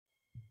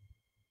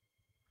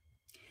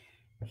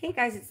Hey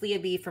guys, it's Leah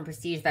B from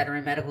Prestige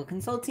Veteran Medical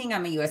Consulting.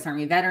 I'm a U.S.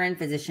 Army veteran,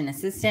 physician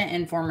assistant,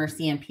 and former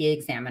CMP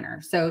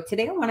examiner. So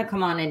today I want to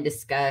come on and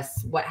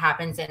discuss what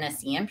happens in a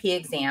CMP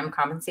exam,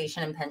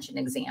 compensation and pension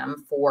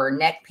exam for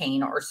neck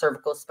pain or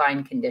cervical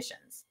spine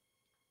conditions.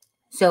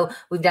 So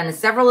we've done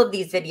several of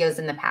these videos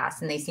in the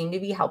past and they seem to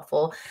be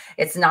helpful.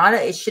 It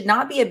should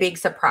not be a big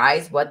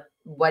surprise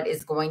what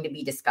is going to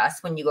be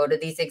discussed when you go to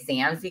these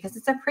exams, because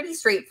it's a pretty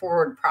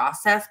straightforward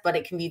process, but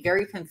it can be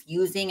very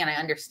confusing. And I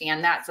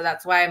understand that. So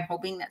that's why I'm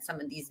hoping that some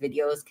of these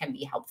videos can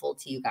be helpful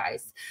to you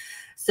guys.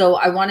 So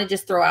I want to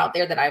just throw out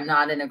there that I'm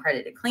not an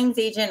accredited claims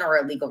agent or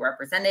a legal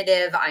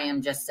representative. I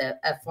am just a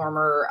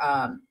former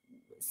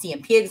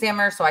CMP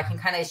examiner, so I can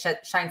kind of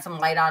shine some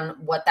light on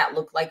what that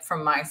looked like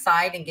from my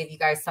side and give you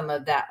guys some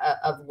of that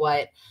of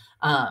what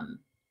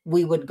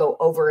we would go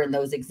over in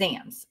those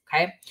exams.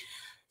 Okay,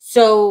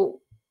 so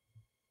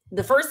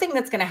the first thing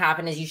that's going to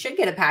happen is you should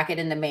get a packet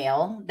in the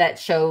mail that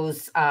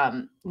shows,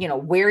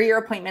 where your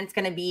appointment's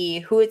going to be,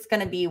 who it's going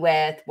to be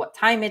with, what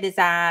time it is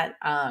at.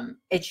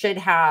 It should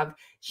have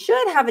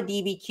a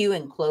DBQ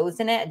enclosed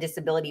in it, a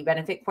disability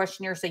benefit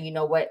questionnaire, so you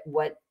know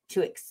what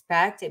to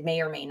expect. It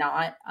may or may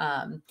not.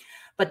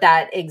 But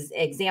that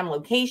exam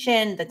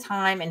location, the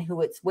time, and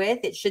who it's with,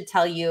 it should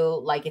tell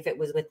you, like if it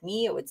was with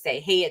me, it would say,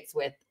 hey, it's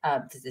with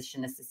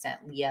physician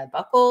assistant Leah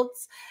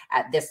Buckles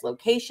at this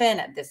location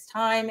at this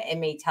time. It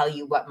may tell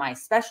you what my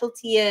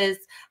specialty is,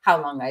 how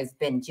long I've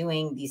been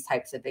doing these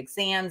types of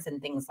exams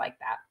and things like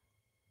that.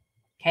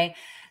 Okay,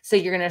 so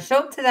you're going to show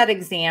up to that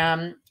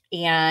exam.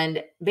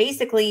 And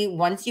basically,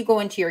 once you go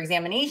into your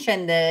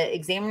examination, the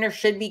examiner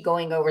should be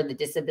going over the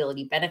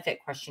disability benefit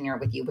questionnaire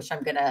with you, which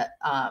I'm going to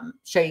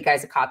show you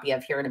guys a copy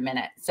of here in a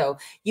minute. So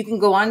you can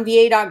go on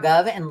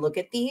va.gov and look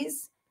at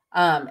these.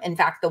 In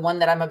fact, the one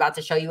that I'm about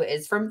to show you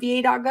is from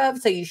va.gov.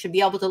 So you should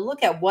be able to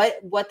look at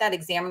what that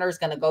examiner is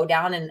going to go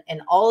down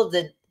and all of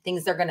the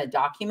things they're going to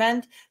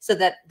document, so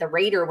that the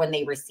rater, when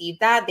they receive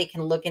that, they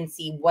can look and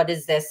see what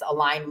does this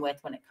align with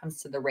when it comes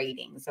to the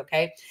ratings.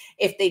 Okay,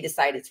 if they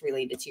decide it's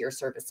related to your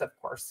service, of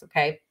course.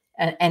 Okay,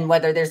 and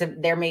whether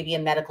there may be a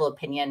medical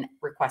opinion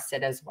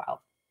requested as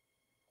well.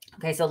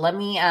 Okay, so let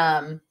me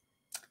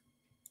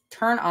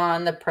turn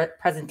on the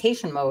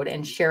presentation mode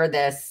and share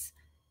this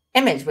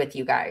image with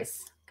you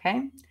guys.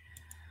 Okay,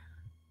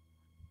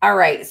 all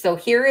right, so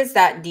here is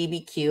that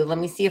DBQ. Let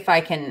me see if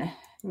I can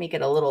make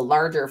it a little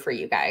larger for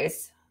you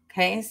guys.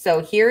 Okay,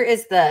 so here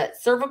is the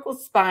cervical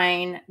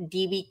spine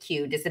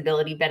DBQ,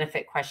 Disability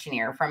Benefit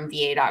Questionnaire from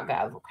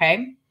va.gov.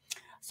 Okay,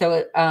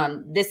 so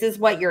this is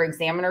what your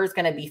examiner is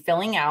going to be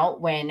filling out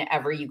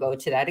whenever you go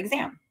to that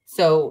exam.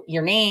 So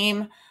your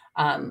name,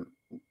 the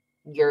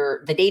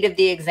date of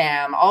the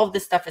exam, all of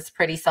this stuff is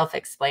pretty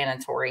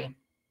self-explanatory.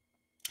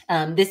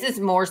 This is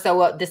more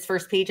so, this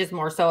first page is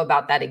more so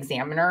about that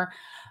examiner.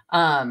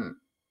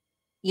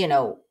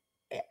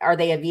 Are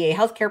they a VA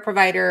healthcare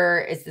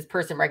provider? Is this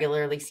person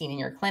regularly seen in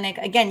your clinic?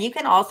 Again, you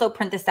can also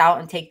print this out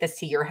and take this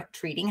to your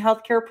treating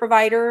healthcare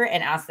provider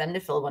and ask them to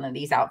fill one of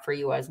these out for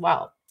you as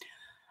well.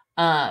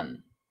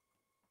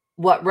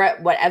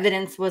 What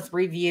evidence was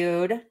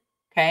reviewed?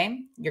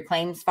 Okay, your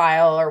claims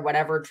file or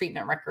whatever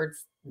treatment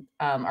records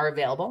are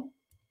available.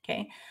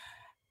 Okay,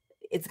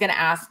 it's going to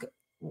ask,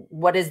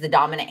 what is the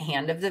dominant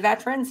hand of the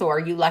veteran? So are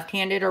you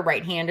left-handed or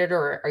right-handed,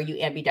 or are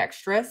you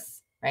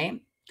ambidextrous,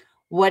 right?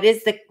 What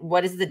is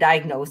the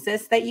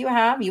diagnosis that you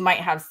have? You might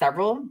have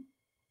several.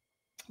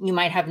 You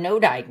might have no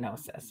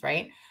diagnosis,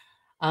 right?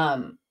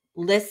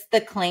 List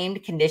the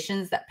claimed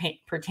conditions that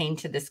pertain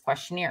to this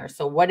questionnaire.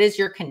 So what is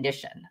your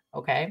condition?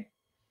 Okay.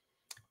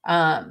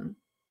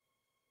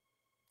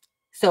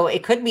 So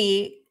it could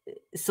be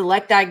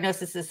select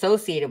diagnosis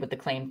associated with the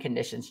claimed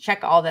conditions.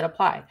 Check all that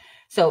apply.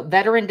 So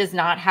veteran does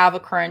not have a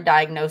current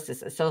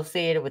diagnosis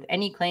associated with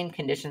any claimed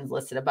conditions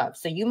listed above.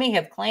 So you may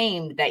have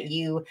claimed that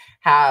you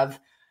have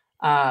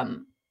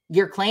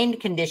your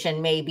claimed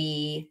condition may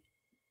be,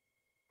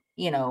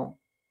 that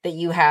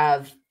you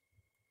have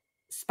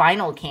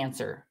spinal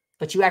cancer,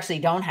 but you actually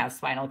don't have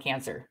spinal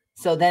cancer.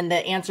 So then the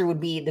answer would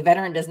be the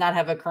veteran does not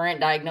have a current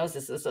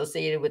diagnosis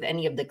associated with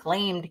any of the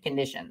claimed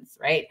conditions,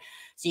 right?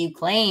 So you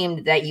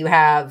claimed that you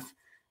have,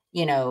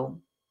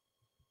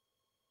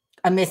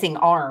 a missing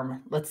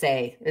arm, let's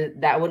say.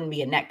 That wouldn't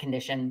be a neck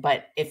condition,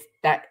 but if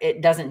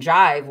it doesn't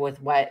jive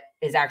with what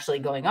is actually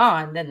going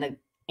on, then the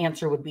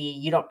answer would be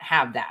you don't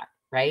have that,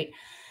 right?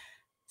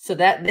 So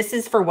this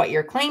is for what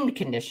your claimed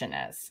condition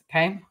is.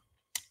 Okay,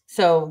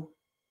 so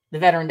the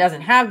veteran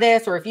doesn't have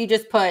this, or if you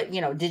just put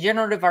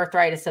degenerative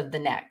arthritis of the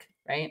neck,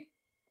 right,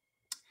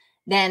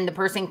 then the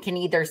person can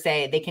either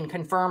say, they can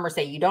confirm or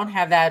say you don't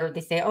have that, or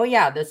they say, oh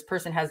yeah, this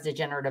person has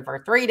degenerative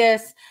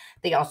arthritis.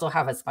 They also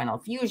have a spinal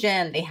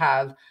fusion. They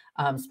have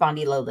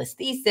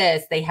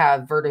spondylolisthesis. They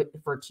have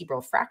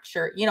vertebral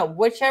fracture.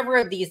 Whichever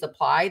of these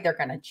apply, they're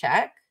going to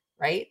check,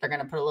 right? They're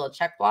going to put a little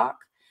check block.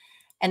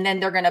 And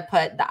then they're going to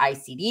put the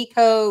ICD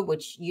code,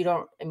 which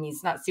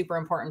it's not super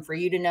important for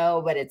you to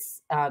know, but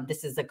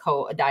this is a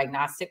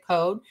diagnostic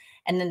code.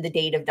 And then the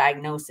date of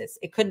diagnosis.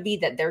 It could be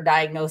that they're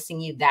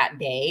diagnosing you that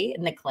day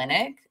in the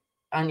clinic,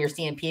 on your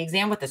CMP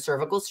exam with a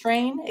cervical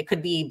strain. It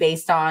could be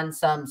based on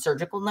some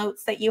surgical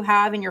notes that you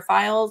have in your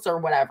files or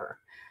whatever.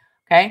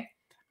 Okay.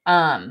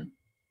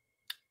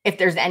 If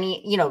there's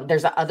any,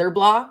 there's a other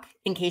block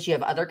in case you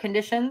have other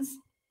conditions.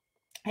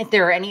 If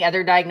there are any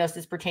other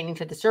diagnoses pertaining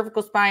to the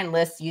cervical spine,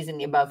 lists using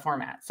the above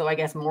format. So I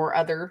guess more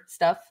other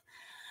stuff.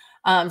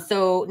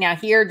 So now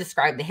here,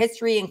 describe the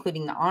history,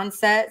 including the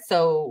onset.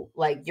 So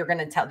like they're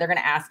going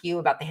to ask you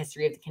about the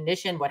history of the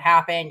condition, what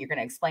happened. You're going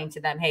to explain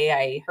to them, hey,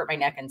 I hurt my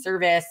neck and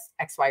cervix,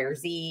 X, Y, or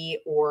Z,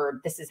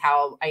 or this is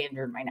how I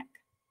injured my neck,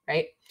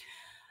 right?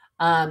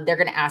 They're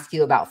going to ask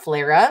you about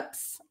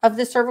flare-ups of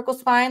the cervical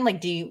spine.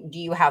 Like, do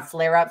you have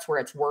flare-ups where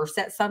it's worse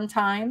at some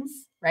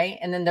times, right?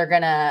 And then they're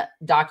going to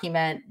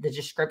document the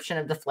description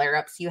of the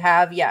flare-ups you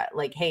have. Yeah,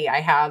 like, hey,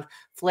 I have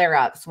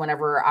flare-ups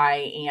whenever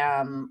I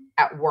am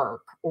at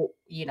work, or,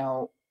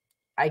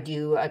 I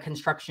do a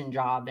construction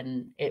job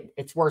and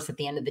it's worse at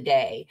the end of the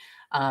day.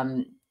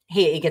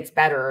 Hey, it gets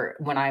better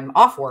when I'm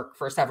off work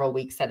for several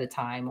weeks at a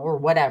time or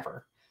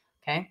whatever,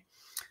 okay?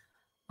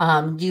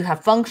 Do you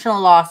have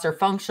functional loss or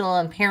functional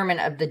impairment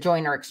of the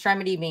joint or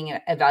extremity being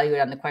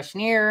evaluated on the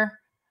questionnaire,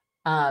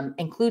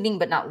 including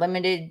but not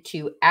limited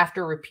to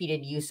after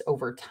repeated use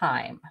over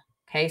time?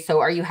 Okay, so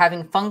are you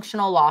having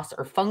functional loss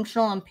or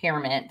functional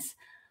impairments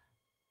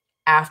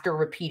after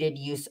repeated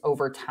use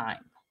over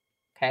time?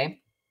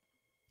 Okay.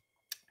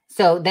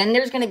 So then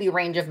there's going to be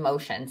range of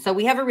motion. So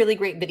we have a really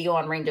great video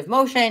on range of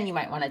motion. You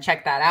might want to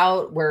check that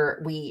out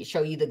where we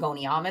show you the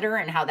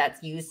goniometer and how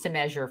that's used to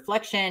measure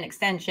flexion,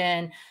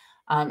 extension,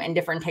 and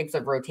different types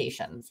of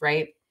rotations,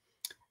 right?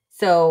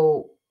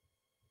 So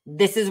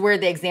this is where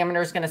the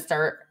examiner is going to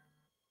start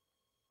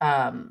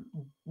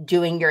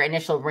doing your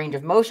initial range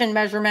of motion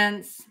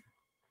measurements.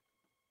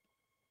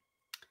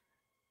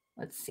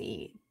 Let's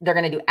see. They're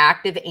going to do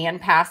active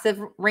and passive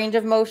range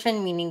of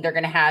motion, meaning they're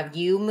going to have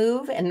you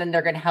move and then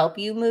they're going to help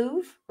you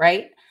move,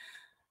 right?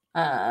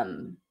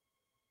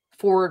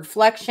 Forward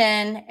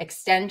flexion,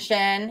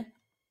 extension.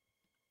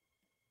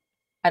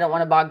 I don't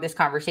want to bog this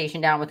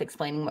conversation down with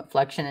explaining what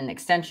flexion and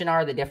extension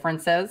are, the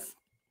differences.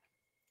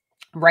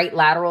 Right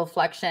lateral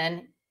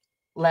flexion,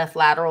 left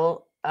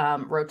lateral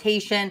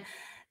rotation.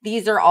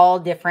 These are all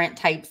different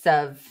types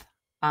of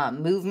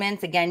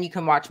movements. Again, you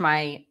can watch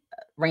my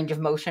range of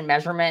motion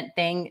measurement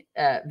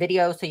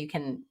video so you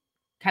can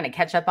kind of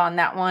catch up on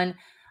that one.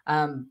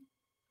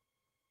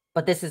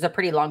 But this is a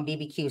pretty long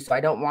BBQ, so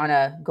I don't want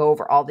to go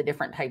over all the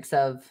different types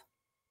of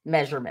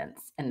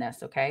measurements in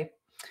this, okay?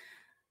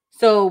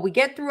 So we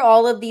get through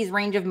all of these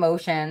range of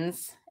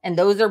motions, and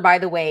those are, by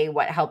the way,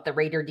 what help the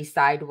rater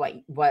decide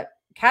what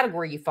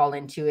category you fall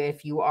into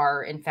if you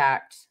are, in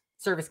fact,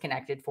 service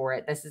connected for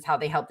it. This is how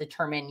they help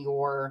determine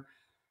your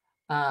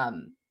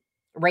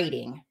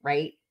rating,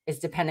 right?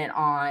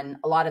 A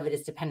lot of it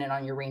is dependent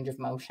on your range of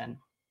motion,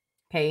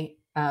 okay?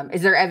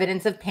 Is there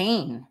evidence of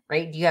pain,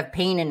 right? Do you have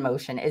pain in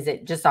motion? Is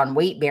it just on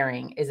weight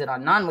bearing? Is it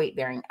on non-weight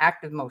bearing,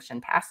 active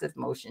motion, passive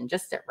motion,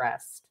 just at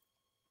rest?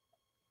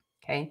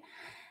 Okay.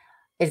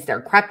 Is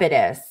there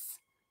crepitus?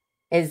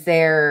 Is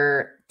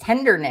there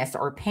tenderness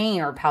or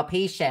pain or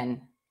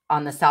palpation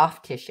on the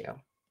soft tissue?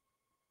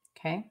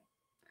 Okay.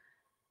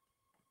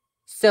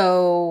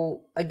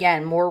 So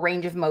again, more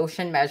range of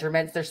motion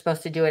measurements. They're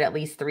supposed to do it at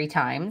least 3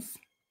 times.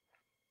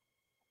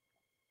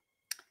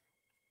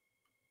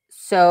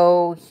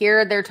 So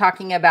here they're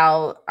talking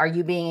about, are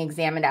you being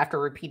examined after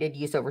repeated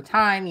use over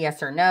time?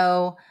 Yes or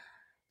no?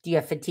 Do you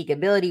have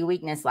fatigability,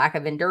 weakness, lack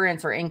of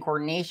endurance, or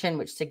incoordination,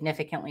 which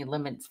significantly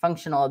limits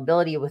functional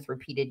ability with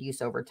repeated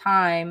use over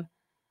time?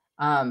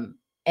 And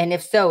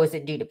if so, is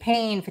it due to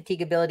pain,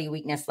 fatigability,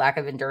 weakness, lack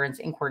of endurance,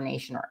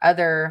 incoordination, or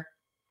other?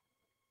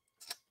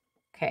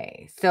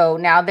 Okay, so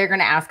now they're going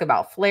to ask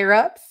about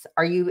flare-ups.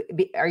 Are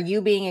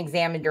you being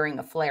examined during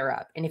a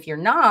flare-up? And if you're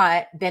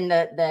not, then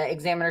the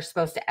examiner is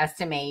supposed to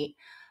estimate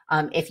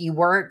if you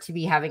were to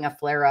be having a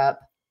flare-up,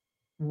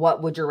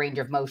 what would your range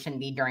of motion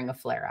be during a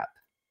flare-up,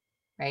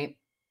 right?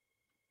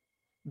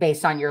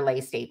 Based on your lay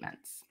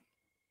statements.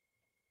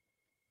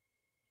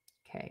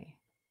 Okay.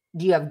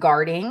 Do you have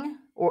guarding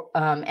or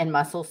and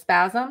muscle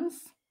spasms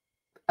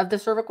of the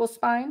cervical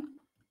spine?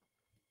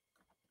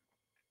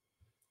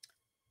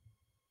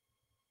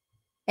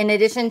 In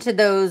addition to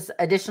those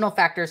additional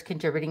factors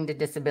contributing to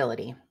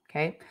disability,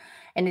 okay?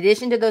 In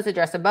addition to those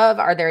addressed above,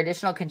 are there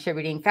additional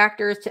contributing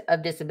factors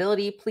of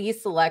disability?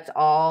 Please select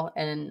all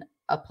and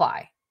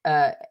apply.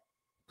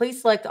 Please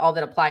select all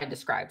that apply and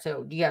describe.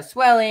 So do you have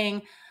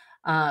swelling?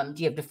 Do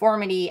you have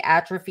deformity,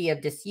 atrophy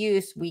of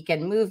disuse,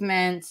 weakened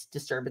movement,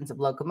 disturbance of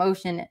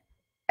locomotion,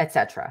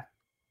 etc.?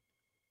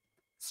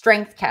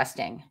 Strength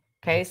testing,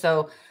 okay?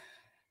 So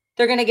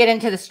they're going to get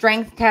into the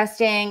strength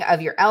testing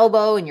of your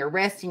elbow and your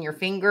wrist and your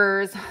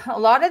fingers. A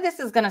lot of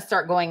this is going to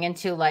start going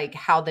into like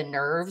how the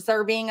nerves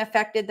are being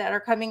affected that are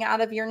coming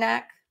out of your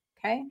neck.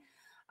 Okay.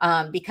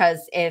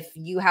 Because if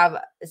you have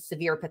a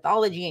severe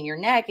pathology in your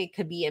neck, it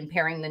could be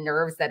impairing the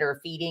nerves that are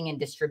feeding and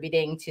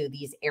distributing to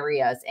these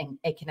areas, and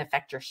it can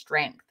affect your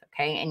strength.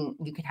 Okay. And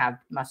you can have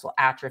muscle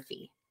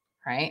atrophy,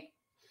 right?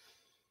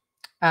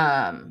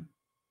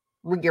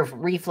 your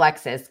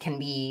reflexes can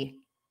be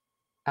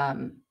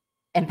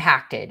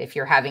impacted if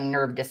you're having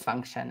nerve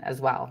dysfunction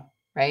as well,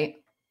 right?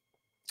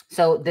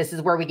 So this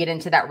is where we get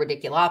into that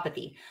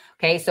radiculopathy.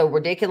 Okay, so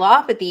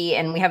radiculopathy,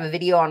 and we have a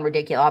video on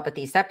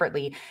radiculopathy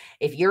separately.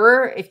 If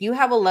you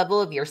have a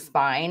level of your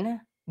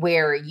spine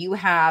where you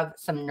have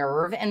some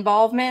nerve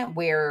involvement,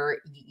 where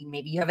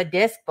maybe you have a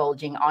disc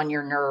bulging on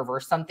your nerve or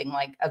something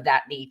like of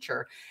that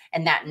nature,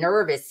 and that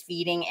nerve is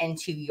feeding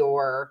into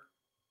your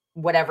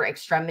whatever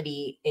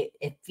extremity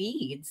it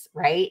feeds,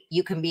 right?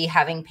 You can be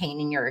having pain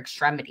in your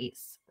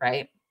extremities,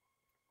 right?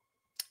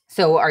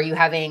 So are you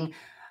having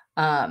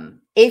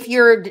if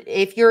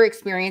you're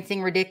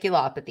experiencing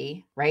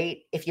radiculopathy, right?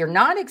 If you're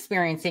not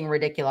experiencing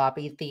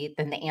radiculopathy,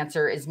 then the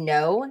answer is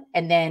no,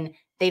 and then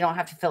they don't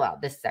have to fill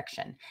out this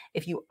section.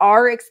 If you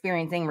are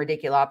experiencing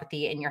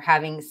radiculopathy and you're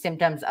having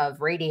symptoms of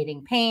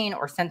radiating pain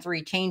or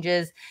sensory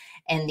changes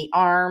in the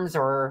arms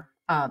or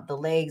the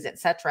legs,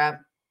 etc.,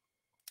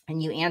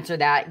 and you answer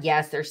that,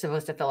 yes, they're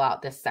supposed to fill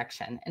out this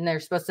section, and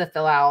they're supposed to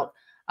fill out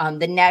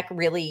the neck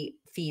really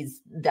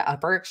feeds the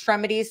upper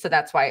extremities. So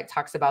that's why it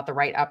talks about the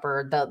right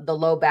upper, the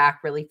low back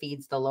really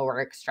feeds the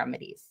lower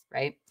extremities,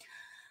 right?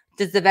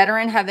 Does the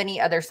veteran have any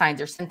other signs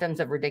or symptoms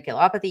of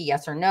radiculopathy?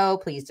 Yes or no?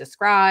 Please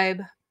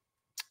describe.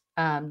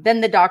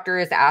 Then the doctor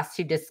is asked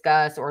to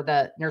discuss, or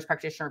the nurse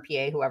practitioner,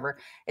 PA, whoever,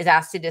 is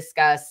asked to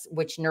discuss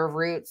which nerve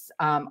roots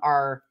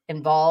are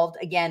involved.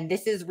 Again,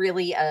 this is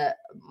really a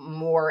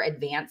more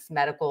advanced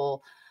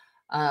medical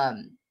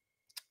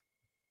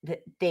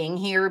thing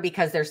here,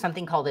 because there's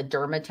something called a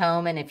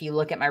dermatome. And if you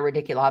look at my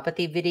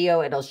radiculopathy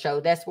video, it'll show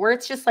this, where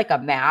it's just like a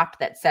map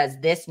that says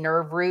this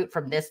nerve root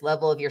from this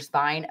level of your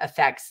spine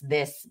affects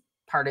this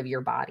part of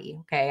your body.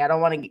 Okay. I don't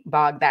want to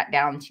bog that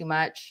down too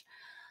much.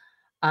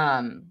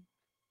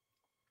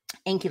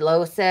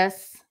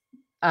 Ankylosis.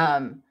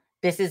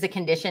 This is a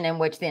condition in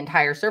which the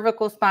entire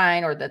cervical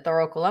spine or the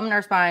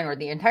thoracolumnar spine or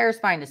the entire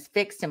spine is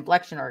fixed in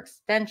flexion or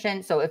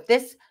extension. So if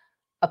this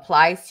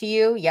applies to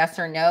you, yes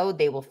or no,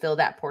 they will fill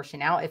that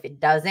portion out. If it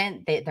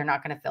doesn't, they're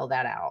not going to fill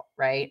that out,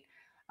 right?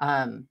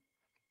 Other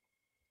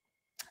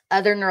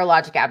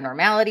neurologic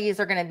abnormalities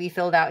are going to be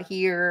filled out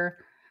here.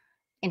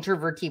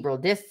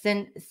 Intervertebral disc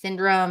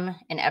syndrome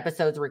and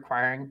episodes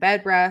requiring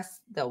bed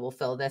rest, they will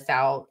fill this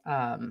out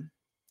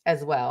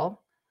as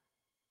well.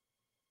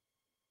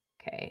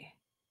 Okay.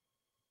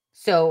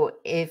 So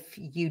if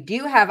you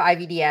do have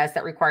IVDS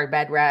that require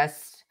bed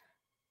rest,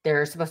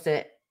 they're supposed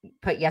to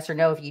put yes or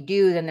no. If you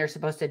do, then they're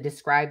supposed to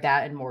describe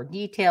that in more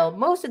detail.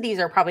 Most of these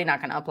are probably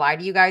not going to apply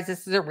to you guys.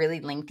 This is a really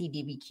lengthy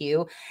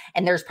DBQ,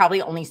 and there's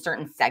probably only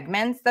certain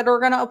segments that are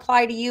going to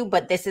apply to you,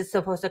 but this is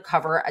supposed to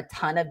cover a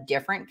ton of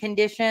different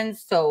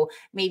conditions. So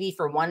maybe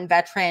for one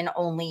veteran,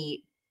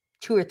 only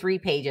 2 or 3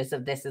 pages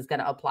of this is going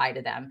to apply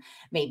to them.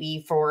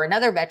 Maybe for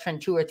another veteran,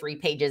 2 or 3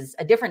 pages,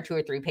 a different 2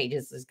 or 3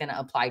 pages is going to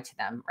apply to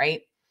them,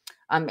 right?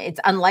 It's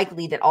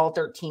unlikely that all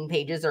 13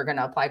 pages are going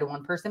to apply to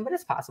one person, but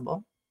it's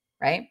possible,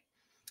 right?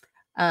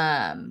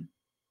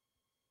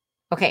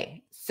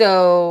 Okay,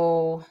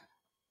 so,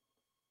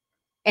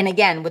 and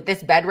again, with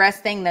this bed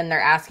rest thing, then they're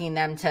asking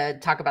them to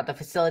talk about the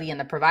facility and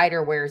the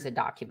provider. Where is it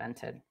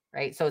documented,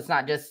 right? So it's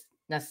not just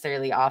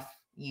necessarily off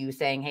you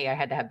saying, hey, I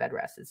had to have bed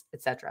rest,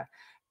 etc.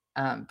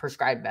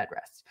 Prescribed bed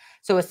rest.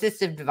 So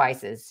assistive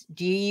devices.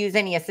 Do you use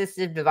any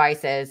assistive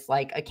devices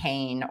like a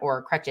cane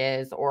or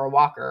crutches or a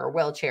walker or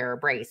wheelchair or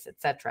brace,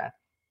 etc.?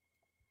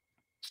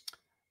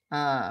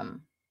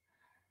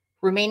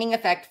 Remaining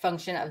effect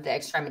function of the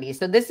extremities.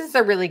 So this is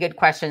a really good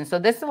question. So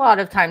this a lot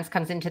of times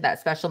comes into that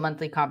special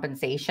monthly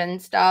compensation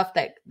stuff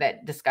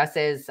that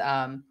discusses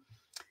some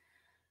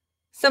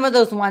of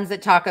those ones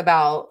that talk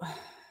about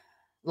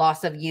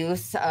loss of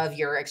use of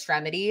your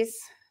extremities.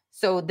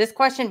 So this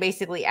question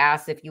basically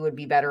asks if you would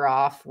be better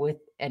off with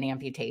an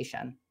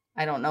amputation.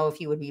 I don't know if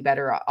you would be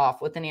better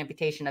off with an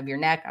amputation of your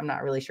neck. I'm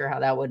not really sure how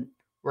that would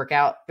work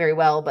out very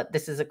well, but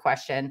this is a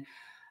question.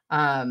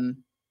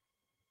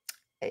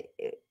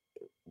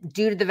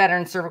 Due to the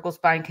veteran's cervical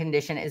spine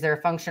condition, is there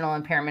a functional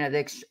impairment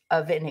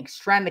of an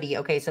extremity?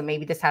 Okay, so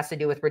maybe this has to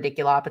do with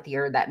radiculopathy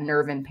or that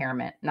nerve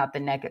impairment, not the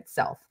neck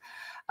itself.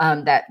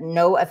 That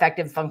no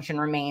effective function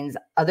remains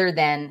other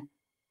than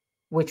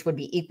which would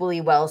be equally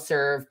well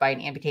served by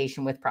an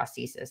amputation with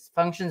prosthesis.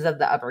 Functions of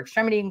the upper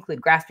extremity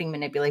include grasping,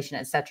 manipulation,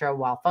 etc.,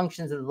 while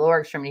functions of the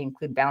lower extremity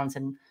include balance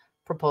and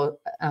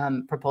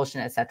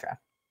propulsion, etc.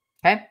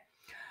 Okay.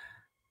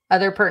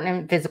 Other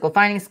pertinent physical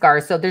findings,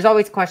 scars. So there's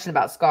always a question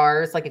about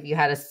scars. Like if you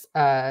had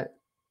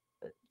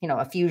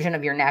a fusion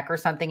of your neck or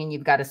something and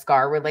you've got a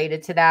scar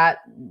related to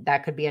that,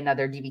 that could be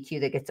another DBQ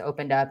that gets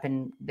opened up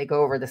and they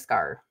go over the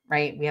scar,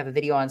 right? We have a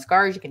video on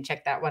scars. You can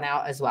check that one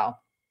out as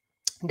well.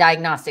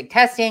 Diagnostic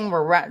testing.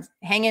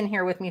 Hang in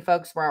here with me,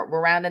 folks. We're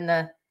rounding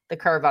the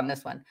curve on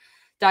this one.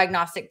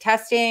 Diagnostic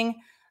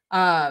testing.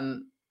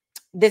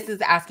 This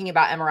is asking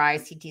about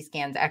MRIs, CT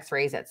scans,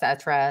 X-rays,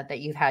 etc.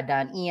 that you've had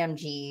done,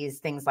 EMGs,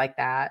 things like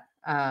that.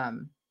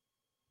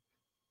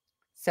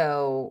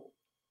 So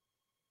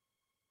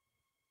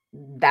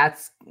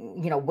that's,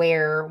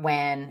 where,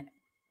 when,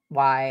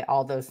 why,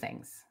 all those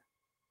things.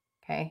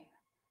 Okay.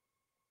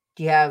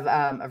 Do you have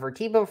a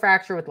vertebral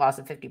fracture with loss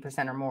of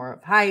 50% or more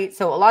of height?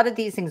 So a lot of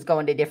these things go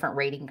into different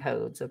rating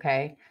codes,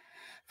 okay?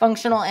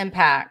 Functional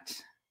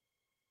impact.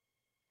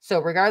 So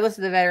regardless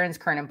of the veteran's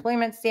current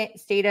employment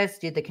status,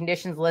 do the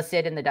conditions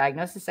listed in the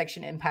diagnosis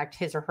section impact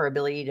his or her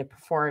ability to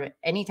perform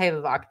any type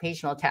of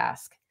occupational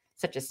task,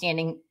 such as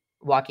standing,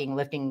 walking,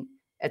 lifting,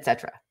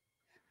 etc.?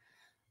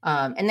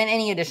 And then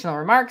any additional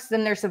remarks,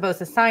 then they're supposed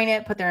to sign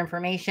it, put their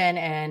information,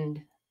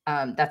 and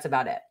that's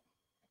about it.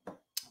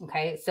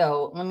 Okay,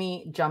 so let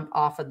me jump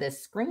off of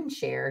this screen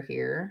share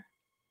here.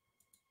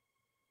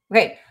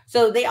 Okay,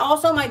 so they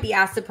also might be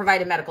asked to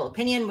provide a medical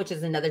opinion, which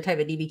is another type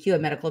of DBQ, a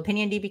medical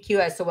opinion DBQ,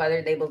 as to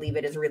whether they believe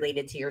it is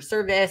related to your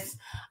service,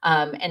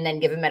 and then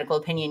give a medical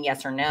opinion,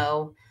 yes or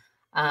no.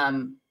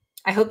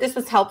 I hope this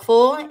was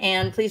helpful,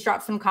 and please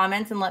drop some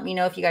comments and let me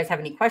know if you guys have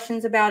any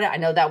questions about it. I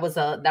know that was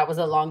a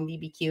long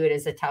DBQ. It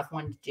is a tough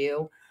one to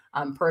do.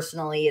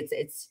 Personally,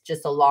 it's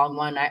just a long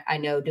one. I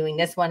know doing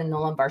this one in the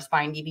lumbar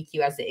spine DBQ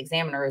as the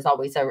examiner is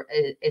always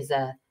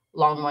a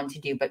long one to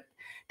do, but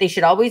they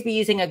should always be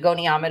using a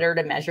goniometer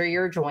to measure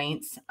your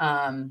joints.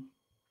 And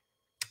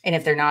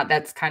if they're not,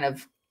 that's kind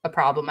of a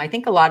problem. I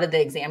think a lot of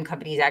the exam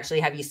companies actually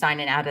have you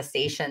sign an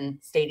attestation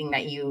stating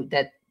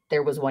that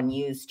there was one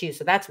used too.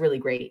 So that's really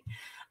great.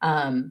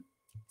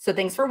 So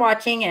thanks for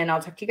watching, and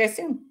I'll talk to you guys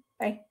soon.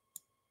 Bye.